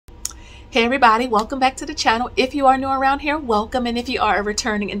Hey everybody, welcome back to the channel. If you are new around here, welcome. And if you are a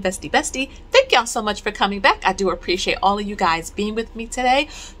returning investie bestie, thank y'all so much for coming back. I do appreciate all of you guys being with me today.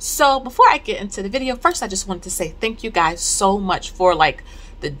 So before I get into the video, first I just wanted to say thank you guys so much for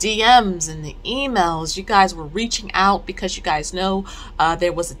the DMs and the emails. You guys were reaching out because you guys know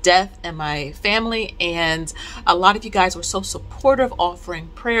there was a death in my family, and a lot of you guys were so supportive, offering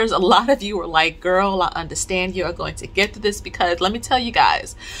prayers. A lot of you were like, girl, I understand you are going to get through this, because let me tell you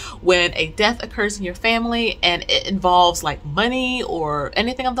guys, when a death occurs in your family and it involves like money or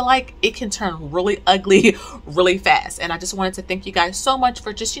anything of the like, it can turn really ugly really fast. And I just wanted to thank you guys so much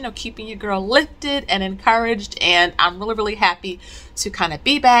for just, keeping your girl lifted and encouraged. And I'm really happy to kind of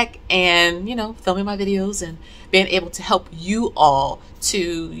be back and, filming my videos and being able to help you all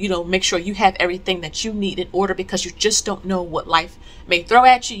to, make sure you have everything that you need in order, because you just don't know what life may throw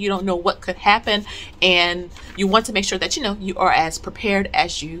at you. You don't know what could happen, and you want to make sure that, you are as prepared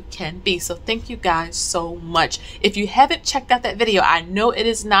as you can be. So thank you guys so much. If you haven't checked out that video, I know it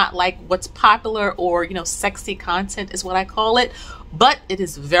is not like what's popular or, sexy content is what I call it, but it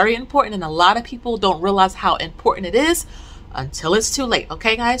is very important, and a lot of people don't realize how important it is until it's too late.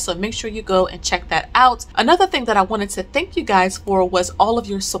 Okay guys, so make sure you go and check that out. Another thing that I wanted to thank you guys for was all of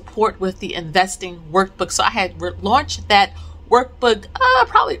your support with the investing workbook. So I had launched that workbook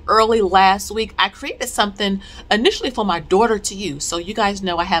probably early last week. I created something initially for my daughter to use. So you guys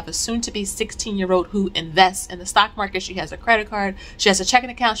know I have a soon-to-be 16-year-old who invests in the stock market. She has a credit card, she has a checking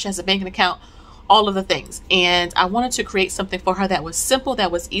account, she has a banking account, all of the things. And I wanted to create something for her that was simple, that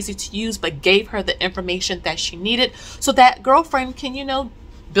was easy to use, but gave her the information that she needed, so that girlfriend can,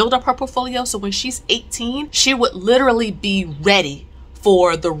 build up her portfolio. So when she's 18, she would literally be ready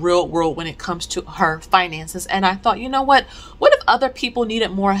for the real world when it comes to her finances. And I thought, what if other people needed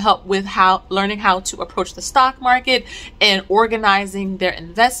more help with learning how to approach the stock market and organizing their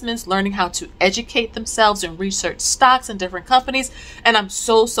investments, learning how to educate themselves and research stocks and different companies. And I'm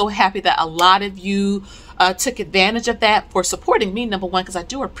so happy that a lot of you took advantage of that, for supporting me, number one, because I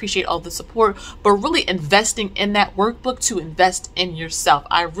do appreciate all the support, but really investing in that workbook to invest in yourself.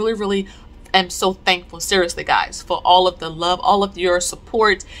 I really am so thankful, seriously guys, for all of the love, all of your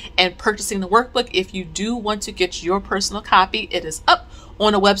support, and purchasing the workbook. If you do want to get your personal copy, it is up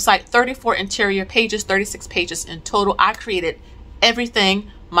on the website. 34 interior pages, 36 pages in total. I created everything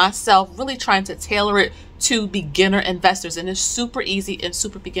myself, really trying to tailor it to beginner investors, and it's super easy and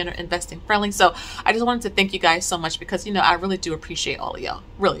super beginner investing friendly. So I just wanted to thank you guys so much, because I really do appreciate all of y'all.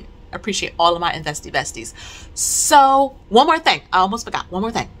 Really appreciate all of my investie besties. So one more thing, I almost forgot, one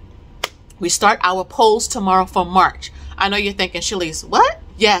more thing. We start our polls tomorrow for March. I know you're thinking, Shalise, what?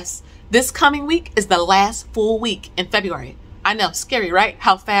 Yes, this coming week is the last full week in February. I know, scary, right?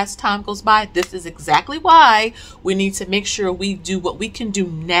 How fast time goes by. This is exactly why we need to make sure we do what we can do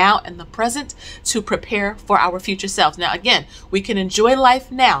now in the present to prepare for our future selves. Now, again, we can enjoy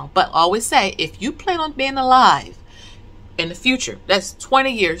life now, but always say, if you plan on being alive in the future, that's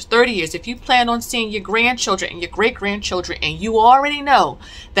 20 years, 30 years, if you plan on seeing your grandchildren and your great-grandchildren, and you already know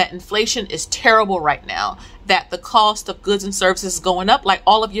that inflation is terrible right now, that the cost of goods and services is going up, like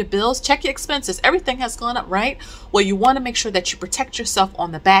all of your bills, check your expenses, everything has gone up, right? Well, you want to make sure that you protect yourself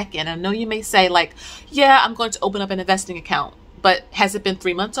on the back end. I know you may say yeah, I'm going to open up an investing account. But has it been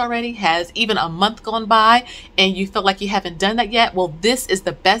 3 months already? Has even a month gone by and you feel like you haven't done that yet? Well, this is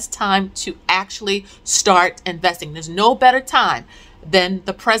the best time to actually start investing. There's no better time than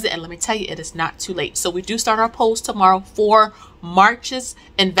the present. And let me tell you, it is not too late. So we do start our polls tomorrow for March's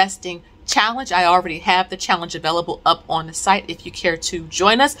investing challenge. I already have the challenge available up on the site if you care to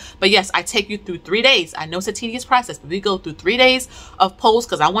join us. But yes, I take you through 3 days. I know it's a tedious process, but we go through 3 days of polls,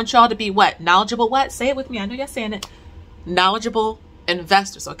 because I want y'all to be what? Knowledgeable what? Say it with me. I know you're saying it. Knowledgeable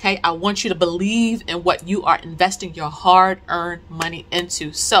investors. Okay, I want you to believe in what you are investing your hard-earned money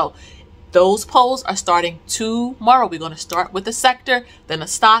into. So those polls are starting tomorrow. We're going to start with the sector, then a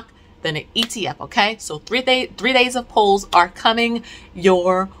stock, then an ETF. Okay, so 3 days of polls are coming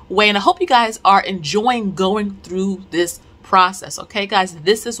your way, and I hope you guys are enjoying going through this process. Okay guys,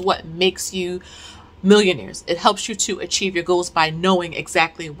 this is what makes you millionaires. It helps you to achieve your goals by knowing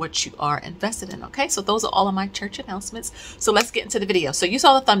exactly what you are invested in. Okay, so those are all of my church announcements. So let's get into the video. So you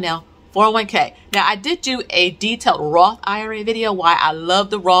saw the thumbnail, 401k. Now I did do a detailed Roth IRA video, why I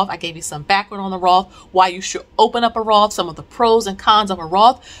love the Roth. I gave you some background on the Roth, why you should open up a Roth, some of the pros and cons of a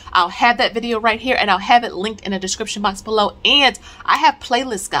Roth. I'll have that video right here, and I'll have it linked in the description box below. And I have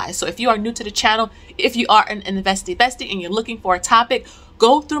playlists, guys. So if you are new to the channel, if you are an investie bestie and you're looking for a topic,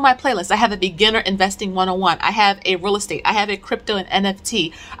 go through my playlist. I have a beginner investing 101. I have a real estate. I have a crypto and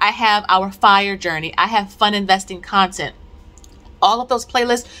NFT. I have our FIRE journey. I have fun investing content. all of those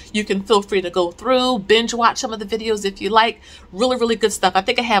playlists. You can feel free to go through, binge watch some of the videos if you like. Really, really good stuff. I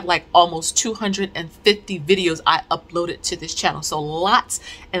think I have like almost 250 videos I uploaded to this channel. So lots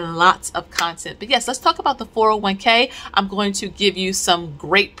and lots of content. But yes, let's talk about the 401k. I'm going to give you some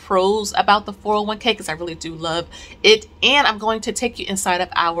great pros about the 401k because I really do love it. And I'm going to take you inside of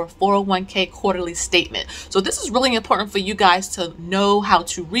our 401k quarterly statement. So this is really important for you guys to know how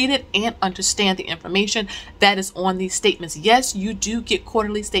to read it and understand the information that is on these statements. Yes, you do get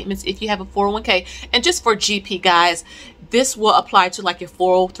quarterly statements if you have a 401k. And just for GP guys, this will apply to like your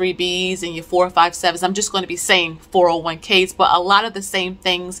 403bs and your 457s. I'm just going to be saying 401ks, but a lot of the same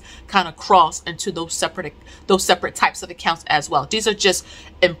things kind of cross into those separate types of accounts as well. These are just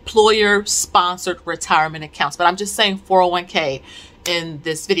employer sponsored retirement accounts, but I'm just saying 401k in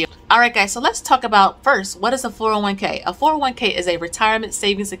this video. All right, guys, so let's talk about first, what is a 401k? A 401k is a retirement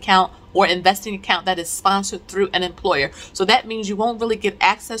savings account or investing account that is sponsored through an employer. So that means you won't really get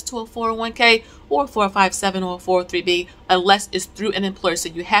access to a 401k or a 457 or a 403b unless it's through an employer. So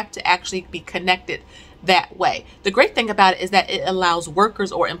you have to actually be connected that way. The great thing about it is that it allows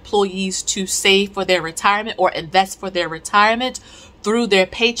workers or employees to save for their retirement or invest for their retirement through their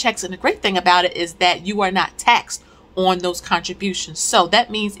paychecks. And the great thing about it is that you are not taxed on those contributions. So that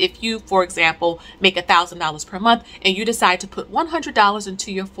means if you, for example, make $1,000 per month and you decide to put $100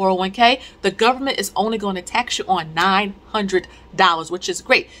 into your 401k, the government is only going to tax you on $900, which is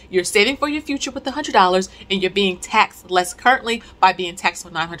great. You're saving for your future with the $100 and you're being taxed less currently by being taxed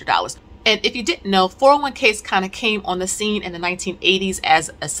with $900. And if you didn't know, 401ks kind of came on the scene in the 1980s as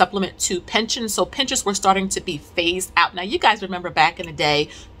a supplement to pensions. So pensions were starting to be phased out. Now, you guys remember back in the day,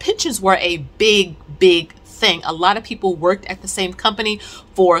 pensions were a big thing. A lot of people worked at the same company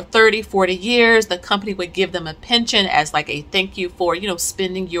for 30, 40 years. The company would give them a pension as like a thank you for, you know,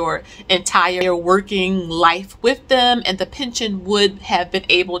 spending your entire working life with them. And the pension would have been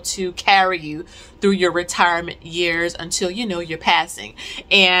able to carry you through your retirement years until, you know, you're passing.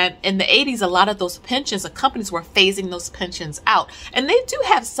 And in the 80s, a lot of those pensions, the companies were phasing those pensions out. And they do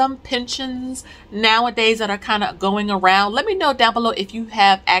have some pensions nowadays that are kind of going around. Let me know down below if you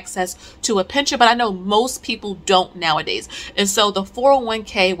have access to a pension, but I know most people don't nowadays. And so the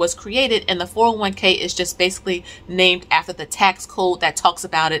 401k was created, and the 401k is just basically named after the tax code that talks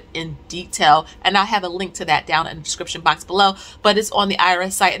about it in detail. And I'll have a link to that down in the description box below, but it's on the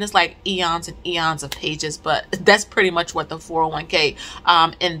IRS site and it's like eons and eons of pages, but that's pretty much what the 401k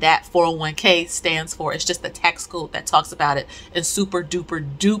and that 401k stands for. It's just the tax code that talks about it in super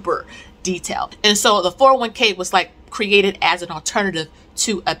duper detail. And so the 401k was like created as an alternative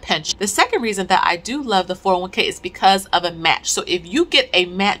to a pension. The second reason that I do love the 401k is because of a match. So if you get a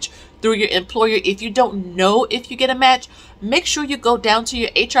match through your employer, if you don't know if you get a match, make sure you go down to your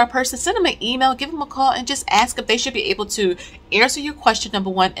HR person, send them an email, give them a call, and just ask if they should be able to answer your question, number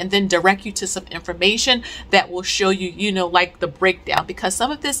one, and then direct you to some information that will show you, you know, like the breakdown, because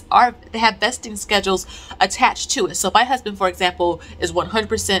some of this they have vesting schedules attached to it. So my husband, for example, is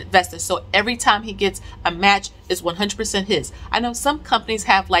 100% vested. So every time he gets a match, is 100% his. I know some companies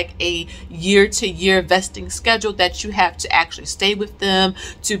have like a year-to-year vesting schedule that you have to actually stay with them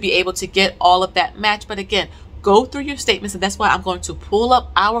to be able to get all of that match. But again, go through your statements, and that's why I'm going to pull up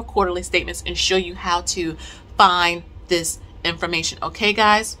our quarterly statements and show you how to find this information. Okay,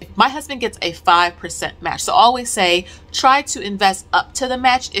 guys, my husband gets a 5% match. So always say, try to invest up to the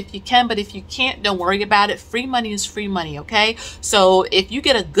match if you can, but if you can't, don't worry about it. Free money is free money. Okay. So if you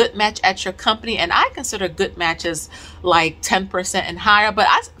get a good match at your company, and I consider good matches like 10% and higher, but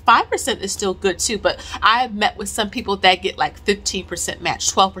 5% is still good too. But I've met with some people that get like 15%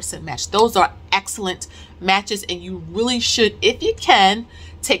 match, 12% match. Those are excellent matches, and you really should, if you can,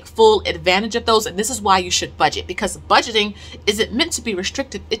 take full advantage of those. And this is why you should budget, because budgeting isn't meant to be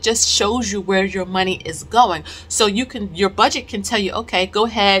restrictive. It just shows you where your money is going. So your budget can tell you, okay, go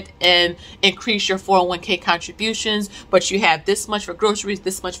ahead and increase your 401k contributions, but you have this much for groceries,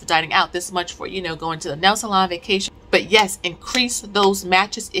 this much for dining out, this much for, you know, going to the nail salon, vacation. But yes, increase those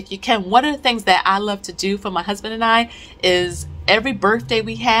matches if you can. One of the things that I love to do for my husband and I is every birthday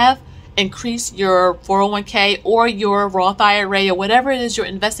we have, increase your 401k or your Roth IRA or whatever it is you're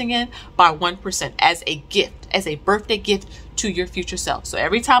investing in by 1% as a gift, as a birthday gift to your future self. So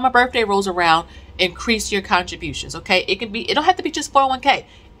every time a birthday rolls around, increase your contributions. Okay, it don't have to be just 401k,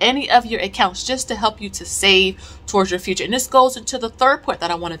 any of your accounts, just to help you to save towards your future. And this goes into the third point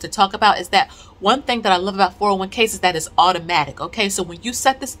that I wanted to talk about, is that one thing that I love about 401ks is that it's automatic. Okay, so when you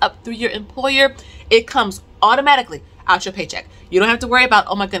set this up through your employer, it comes automatically. out your paycheck. You don't have to worry about,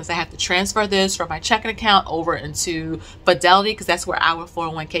 oh my goodness, I have to transfer this from my checking account over into Fidelity, because that's where our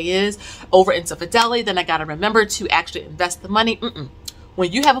 401k is, over into Fidelity. Then I got to remember to actually invest the money.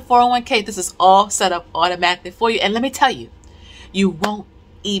 When you have a 401k, this is all set up automatically for you. And let me tell you, you won't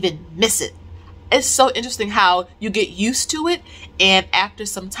even miss it. It's so interesting how you get used to it. And after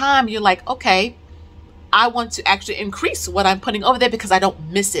some time, you're like, okay, I want to actually increase what I'm putting over there because I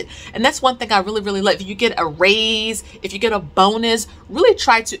don't miss it. And that's one thing I really, really love. If you get a raise, if you get a bonus, really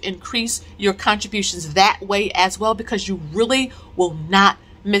try to increase your contributions that way as well, because you really will not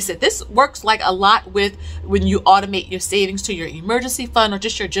miss it. This works like a lot with when you automate your savings to your emergency fund or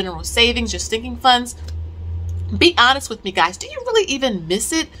just your general savings, your sinking funds. Be honest with me, guys. Do you really even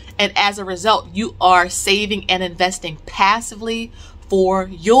miss it? And as a result, you are saving and investing passively for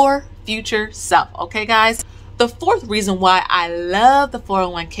your future self. Okay, guys? The fourth reason why I love the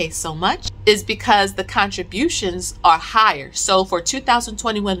 401k so much is because the contributions are higher. So for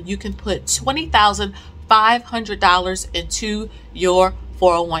 2021, you can put $20,500 into your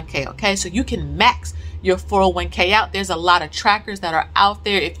 401k. Okay, so you can max your 401k out. There's a lot of trackers that are out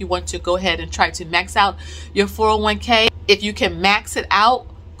there if you want to go ahead and try to max out your 401k. If you can max it out,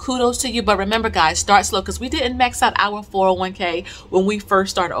 kudos to you. But remember, guys, start slow, because we didn't max out our 401k when we first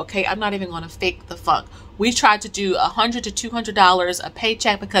started. Okay, I'm not even going to fake the funk. We tried to do $100 to $200 a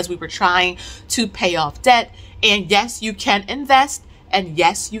paycheck because we were trying to pay off debt. And yes, you can invest, and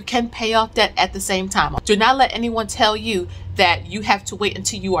yes, you can pay off debt at the same time. Do not let anyone tell you that you have to wait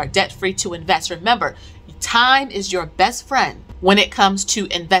until you are debt free to invest. Remember, time is your best friend when it comes to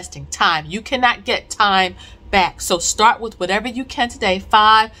investing. Time. You cannot get time back. So start with whatever you can today,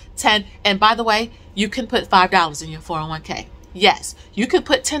 5, 10. And by the way, you can put $5 in your 401k. Yes, you can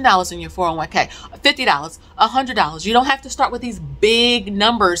put $10 in your 401k, $50, $100. You don't have to start with these big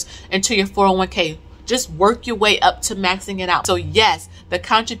numbers into your 401k. Just work your way up to maxing it out. So yes, the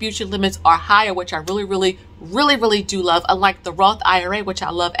contribution limits are higher, which I really do love, unlike the Roth IRA, which I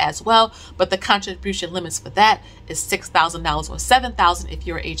love as well. But the contribution limits for that is $6,000 or $7,000 if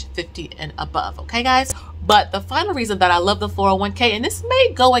you're age 50 and above. Okay, guys? But the final reason that I love the 401k, and this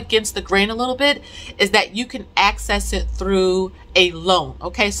may go against the grain a little bit, is that you can access it through a loan.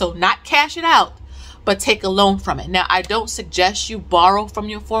 Okay, so not cash it out, but take a loan from it. Now, I don't suggest you borrow from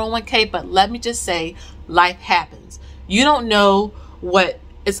your 401k, but let me just say, life happens. You don't know what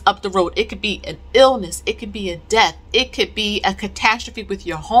is up the road. It could be an illness. It could be a death. It could be a catastrophe with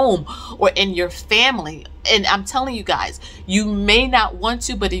your home or in your family. And I'm telling you guys, you may not want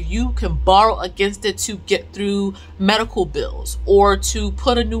to, but if you can borrow against it to get through medical bills or to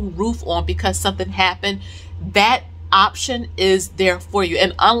put a new roof on because something happened, that option is there for you.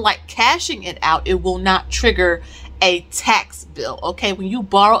 And unlike cashing it out, it will not trigger a tax bill. Okay, when you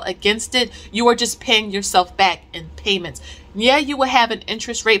borrow against it, you are just paying yourself back in payments. Yeah, you will have an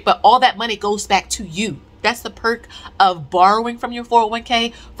interest rate, but all that money goes back to you. That's the perk of borrowing from your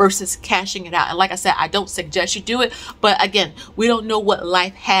 401k versus cashing it out. And like I said, I don't suggest you do it. But again, we don't know what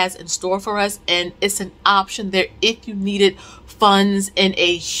life has in store for us. And it's an option there if you needed funds in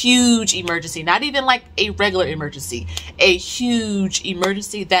a huge emergency, not even like a regular emergency, a huge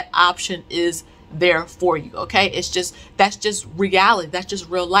emergency. That option is there for you. Okay, that's just reality. That's just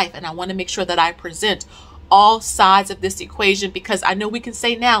real life. And I want to make sure that I present all sides of this equation, because I know we can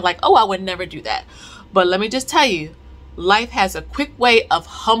say now like, oh, I would never do that. But let me just tell you, life has a quick way of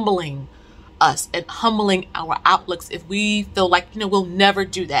humbling us and humbling our outlooks if we feel like, we'll never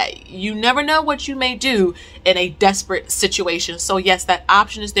do that. You never know what you may do in a desperate situation. So yes, that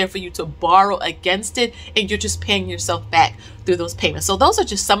option is there for you to borrow against it, and you're just paying yourself back through those payments. So those are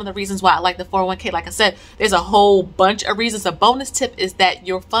just some of the reasons why I like the 401k. Like I said, there's a whole bunch of reasons. A bonus tip is that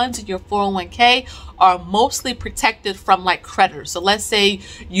your funds in your 401k are mostly protected from like creditors. So let's say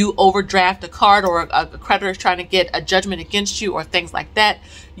you overdraft a card, or a creditor is trying to get a judgment against you or things like that.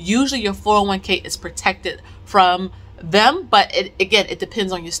 Usually your 401k is protected from them, but again, it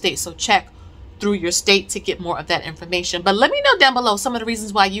depends on your state. So check through your state to get more of that information. But let me know down below some of the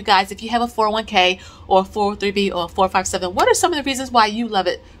reasons why you guys, if you have a 401k or a 403b or a 457, what are some of the reasons why you love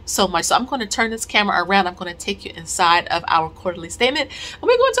it so much? So I'm going to turn this camera around. I'm going to take you inside of our quarterly statement, and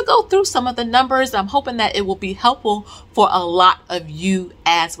we're going to go through some of the numbers. I'm hoping that it will be helpful for a lot of you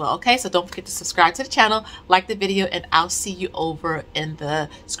as well. Okay, so don't forget to subscribe to the channel, like the video, and I'll see you over in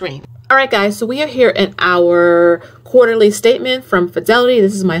the screen. All right, guys, so we are here in our quarterly statement from Fidelity.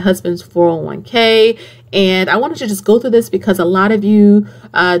 This is my husband's 401k, and I wanted to just go through this because a lot of you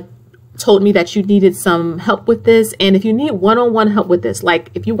told me that you needed some help with this. And if you need one-on-one help with this,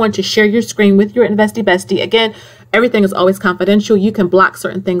 like if you want to share your screen with your investie bestie, again, Everything is always confidential. You can block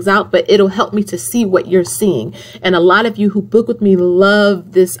certain things out, but it'll help me to see what you're seeing. And a lot of you who book with me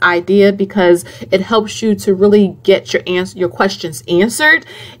love this idea because it helps you to really get your questions answered.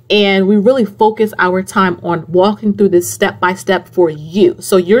 And we really focus our time on walking through this step by step for you.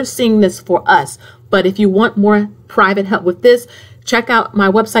 So you're seeing this for us. But if you want more private help with this, check out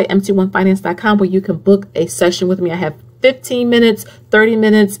my website, mt1finance.com, where you can book a session with me. I have 15 minutes, 30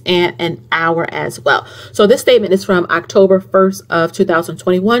 minutes, and an hour as well. So this statement is from October 1st of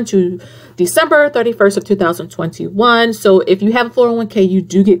 2021 to December 31st of 2021. So if you have a 401k, you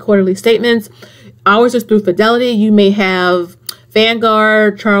do get quarterly statements. Ours is through Fidelity. You may have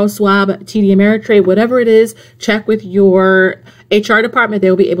Vanguard, Charles Schwab, TD Ameritrade, whatever it is. Check with your HR department.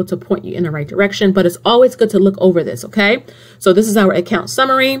 They'll be able to point you in the right direction, but it's always good to look over this, okay? So this is our account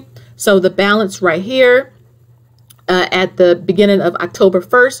summary. So the balance right here at the beginning of October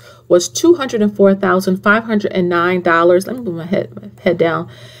 1st was $204,509. Let me move my head down.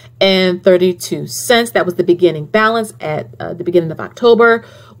 And 32 cents. That was the beginning balance at the beginning of October.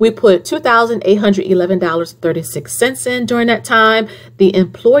 We put $2,811.36 in during that time. The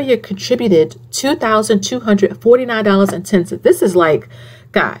employer contributed $2,249.10. This is like,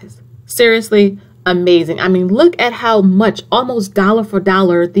 guys, seriously amazing. I mean, look at how much, almost dollar for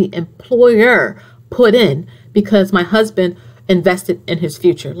dollar, the employer put in because my husband invested in his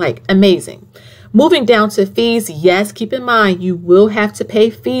future. Like, amazing. Moving down to fees, yes, keep in mind, you will have to pay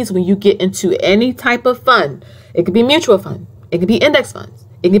fees when you get into any type of fund. It could be mutual fund. It could be index funds.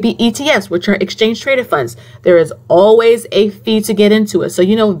 It could be ETFs, which are exchange traded funds. There is always a fee to get into it. So,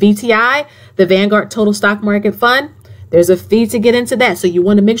 you know, VTI, the Vanguard Total Stock Market Fund, there's a fee to get into that. So you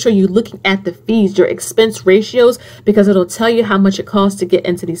want to make sure you're looking at the fees, your expense ratios, because it'll tell you how much it costs to get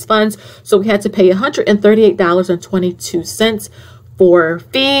into these funds. So we had to pay $138.22 for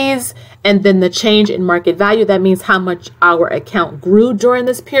fees, and then the change in market value, that means how much our account grew during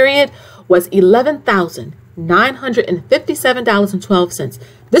this period, was $11,957.12.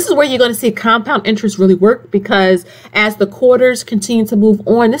 This is where you're going to see compound interest really work, because as the quarters continue to move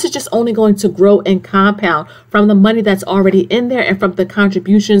on, this is just only going to grow and compound from the money that's already in there and from the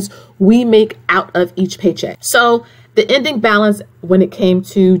contributions we make out of each paycheck. So the ending balance when it came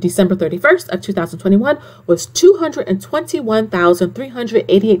to December 31st of 2021 was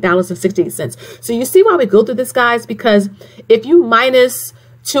 $221,388.68. So you see why we go through this, guys, because if you minus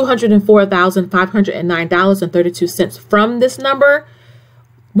 $204,509.32 from this number,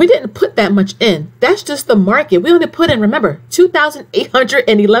 we didn't put that much in. That's just the market. We only put in, remember,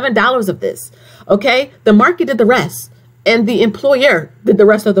 $2,811 of this. Okay, the market did the rest, and the employer did the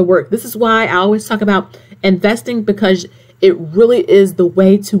rest of the work. This is why I always talk about investing, because it really is the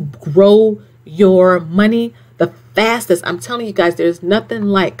way to grow your money the fastest. I'm telling you guys, there's nothing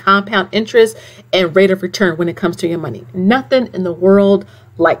like compound interest and rate of return when it comes to your money. Nothing in the world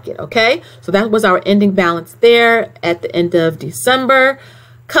like it. Okay, so that was our ending balance there at the end of December.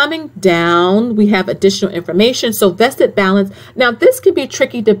 Coming down, we have additional information. So vested balance. Now, this can be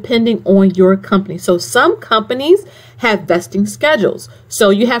tricky depending on your company. So some companies have vesting schedules. So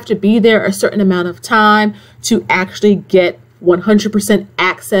you have to be there a certain amount of time to actually get 100%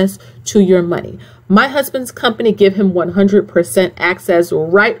 access to your money. My husband's company give him 100% access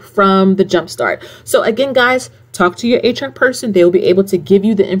right from the jump start. So again, guys, talk to your HR person. They will be able to give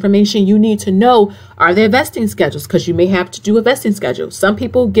you the information you need to know. Are there vesting schedules? Because you may have to do a vesting schedule. Some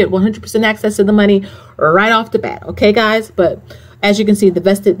people get 100% access to the money right off the bat. Okay, guys? But as you can see, the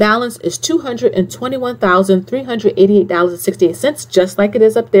vested balance is $221,388.68, just like it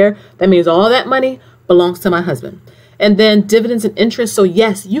is up there. That means all that money belongs to my husband. And then dividends and interest. So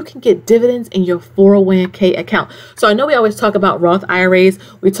yes, you can get dividends in your 401k account. So I know we always talk about Roth IRAs.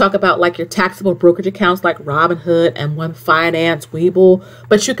 We talk about like your taxable brokerage accounts like Robinhood and One Finance, Webull.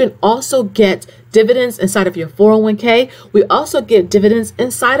 But you can also get dividends inside of your 401k. We also get dividends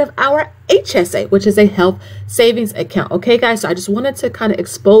inside of our HSA, which is a health savings account. Okay, guys, so I just wanted to kind of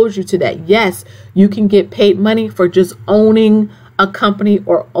expose you to that. Yes, you can get paid money for just owning a company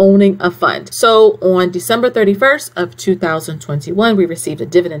or owning a fund. So on December 31st of 2021, we received a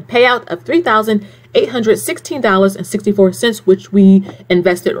dividend payout of $3,816.64, which we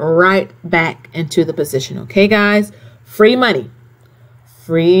invested right back into the position. Okay, guys, free money,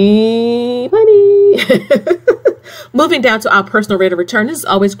 free money. Moving down to our personal rate of return. This is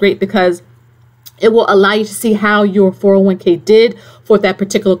always great because it will allow you to see how your 401k did for that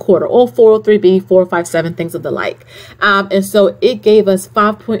particular quarter, or 403b, 457, things of the like. And so it gave us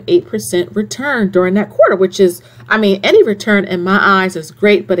 5.8% return during that quarter, which is, I mean, any return in my eyes is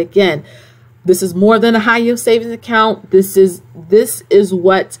great. But again, this is more than a high yield savings account. This is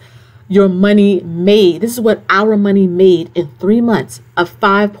what your money made. This is what our money made in 3 months, a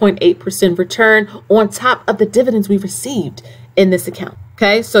 5.8% return on top of the dividends we received in this account.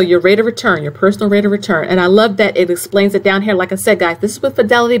 Okay, so your rate of return, your personal rate of return. And I love that it explains it down here. Like I said, guys, this is with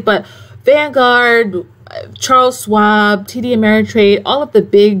Fidelity, but Vanguard, Charles Schwab, TD Ameritrade, all of the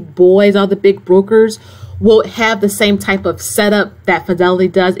big boys, all the big brokers will have the same type of setup that Fidelity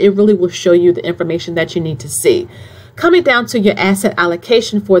does. It really will show you the information that you need to see. Coming down to your asset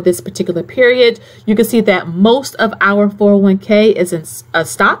allocation for this particular period, you can see that most of our 401k is in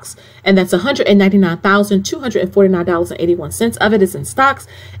stocks, and that's $199,249.81 of it is in stocks,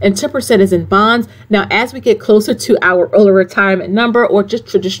 and 10% is in bonds. Now, as we get closer to our early retirement number or just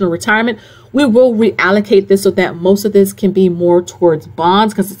traditional retirement, we will reallocate this so that most of this can be more towards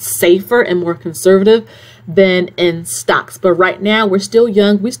bonds because it's safer and more conservative than in stocks. But right now, we're still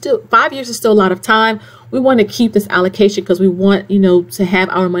young. 5 years is still a lot of time. We want to keep this allocation because we want, to have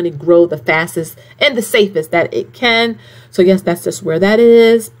our money grow the fastest and the safest that it can. So yes, that's just where that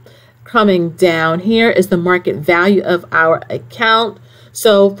is. Coming down here is the market value of our account.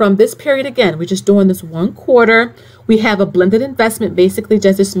 So from this period, again, we're just doing this 1 quarter. We have a blended investment. Basically,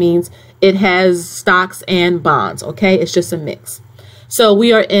 just means it has stocks and bonds. Okay, it's just a mix. So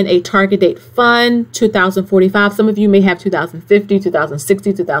we are in a target date fund, 2045. Some of you may have 2050,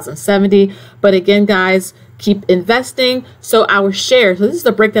 2060, 2070. But again, guys, keep investing. So our shares, so this is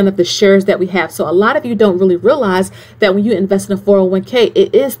the breakdown of the shares that we have. So a lot of you don't really realize that when you invest in a 401k,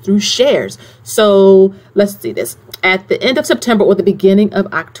 it is through shares. So let's see this. At the end of September or the beginning of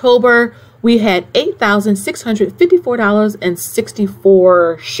October, we had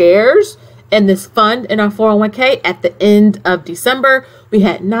 $8,654.64 shares in this fund in our 401k. At the end of December, we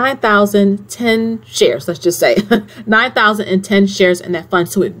had 9,010 shares, let's just say 9,010 shares in that fund.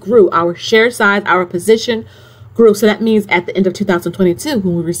 So it grew. Our share size, our position grew. So that means at the end of 2022,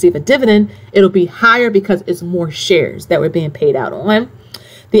 when we receive a dividend, it'll be higher because it's more shares that we're being paid out on.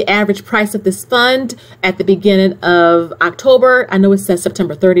 The average price of this fund at the beginning of October, I know it says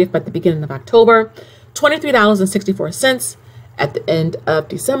September 30th, but at the beginning of October, $23.64. At the end of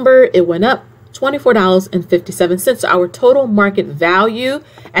December, it went up $24.57. So our total market value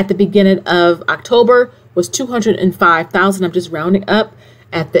at the beginning of October was $205,000. I'm just rounding up.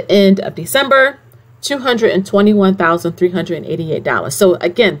 At the end of December, $221,388. So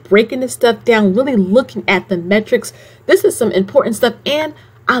again, breaking this stuff down, really looking at the metrics. This is some important stuff, and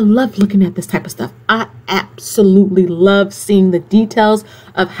I love looking at this type of stuff. I absolutely love seeing the details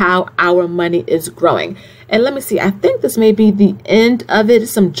of how our money is growing. And let me see, I think this may be the end of it.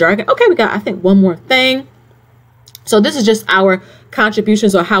 Some jargon. Okay, we got, I think, one more thing. So this is just our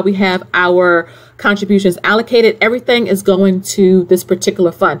contributions, or how we have our contributions allocated. Everything is going to this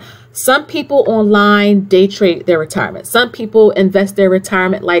particular fund. Some people online day trade their retirement. Some people invest their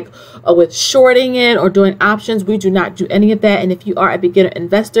retirement like with shorting it or doing options. We do not do any of that. And if you are a beginner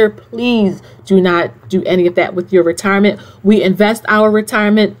investor, please do not do any of that with your retirement. We invest our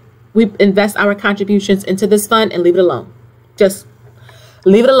retirement. We invest our contributions into this fund and leave it alone. Just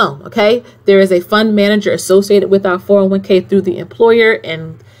leave it alone, okay? There is a fund manager associated with our 401k through the employer,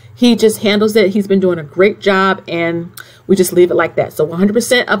 and he just handles it. He's been doing a great job, and we just leave it like that. So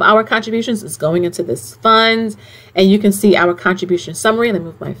 100% of our contributions is going into this fund, and you can see our contribution summary. Let me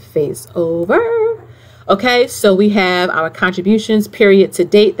move my face over. Okay, so we have our contributions period to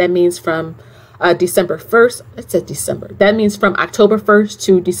date. That means from December 1st, it says December. That means from October 1st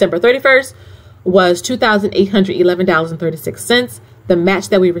to December 31st was $2,811.36. The match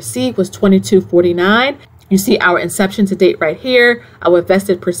that we received was $22.49. You see our inception to date right here, our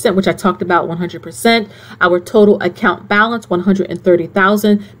invested percent, which I talked about, 100%, our total account balance,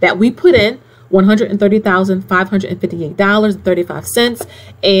 $130,000 that we put in, $130,558.35,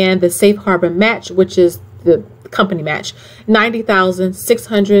 and the safe harbor match, which is the company match,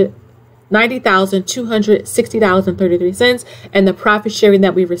 $90,260.33, and the profit sharing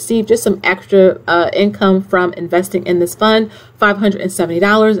that we received, just some extra income from investing in this fund,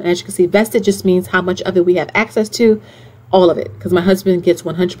 $570. And as you can see, vested just means how much of it we have access to, all of it, because my husband gets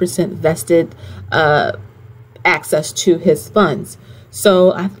 100% vested access to his funds.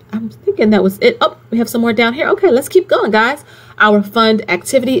 So I'm thinking that was it. Oh, we have some more down here. Okay, let's keep going, guys. Our fund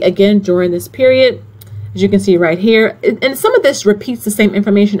activity, again, during this period, as you can see right here, and some of this repeats the same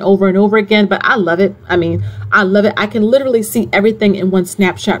information over and over again, but I love it. I mean, I love it. I can literally see everything in one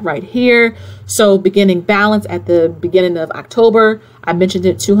snapshot right here. So beginning balance at the beginning of October, I mentioned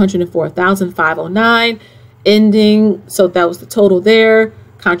it, $204,509. Ending, so that was the total there.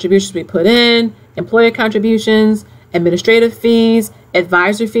 Contributions we put in, employer contributions, administrative fees,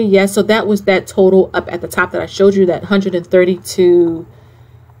 advisor fee. Yes, so that was that total up at the top that I showed you, that $132,558.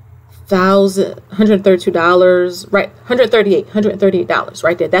 $132, right? $138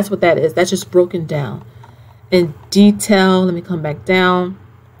 right there. That's what that is. That's just broken down in detail. Let me come back down.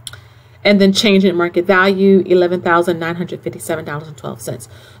 And then change in market value, $11,957.12.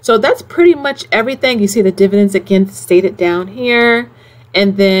 So that's pretty much everything. You see the dividends again stated down here.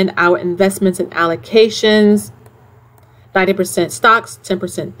 And then our investments and allocations, 90% stocks,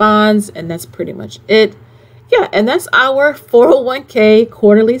 10% bonds, and that's pretty much it. Yeah, and that's our 401k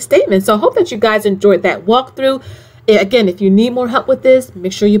quarterly statement. So I hope that you guys enjoyed that walkthrough. Again, if you need more help with this,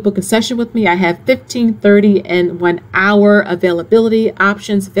 make sure you book a session with me. I have 15, 30, and 1 hour availability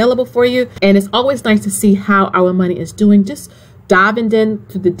options available for you. And it's always nice to see how our money is doing. Just diving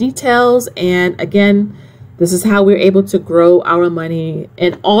into the details. And again, this is how we're able to grow our money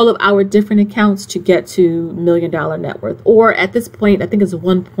in all of our different accounts to get to $1 million net worth. Or at this point, I think it's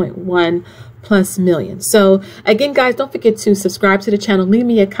 1.1 plus million. So again, guys, don't forget to subscribe to the channel. Leave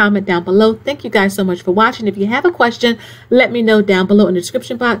me a comment down below. Thank you guys so much for watching. If you have a question, let me know down below in the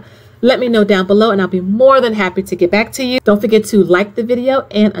description box. Let me know down below and I'll be more than happy to get back to you. Don't forget to like the video.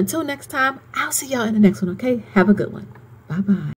 And until next time, I'll see y'all in the next one. Okay, have a good one. Bye-bye.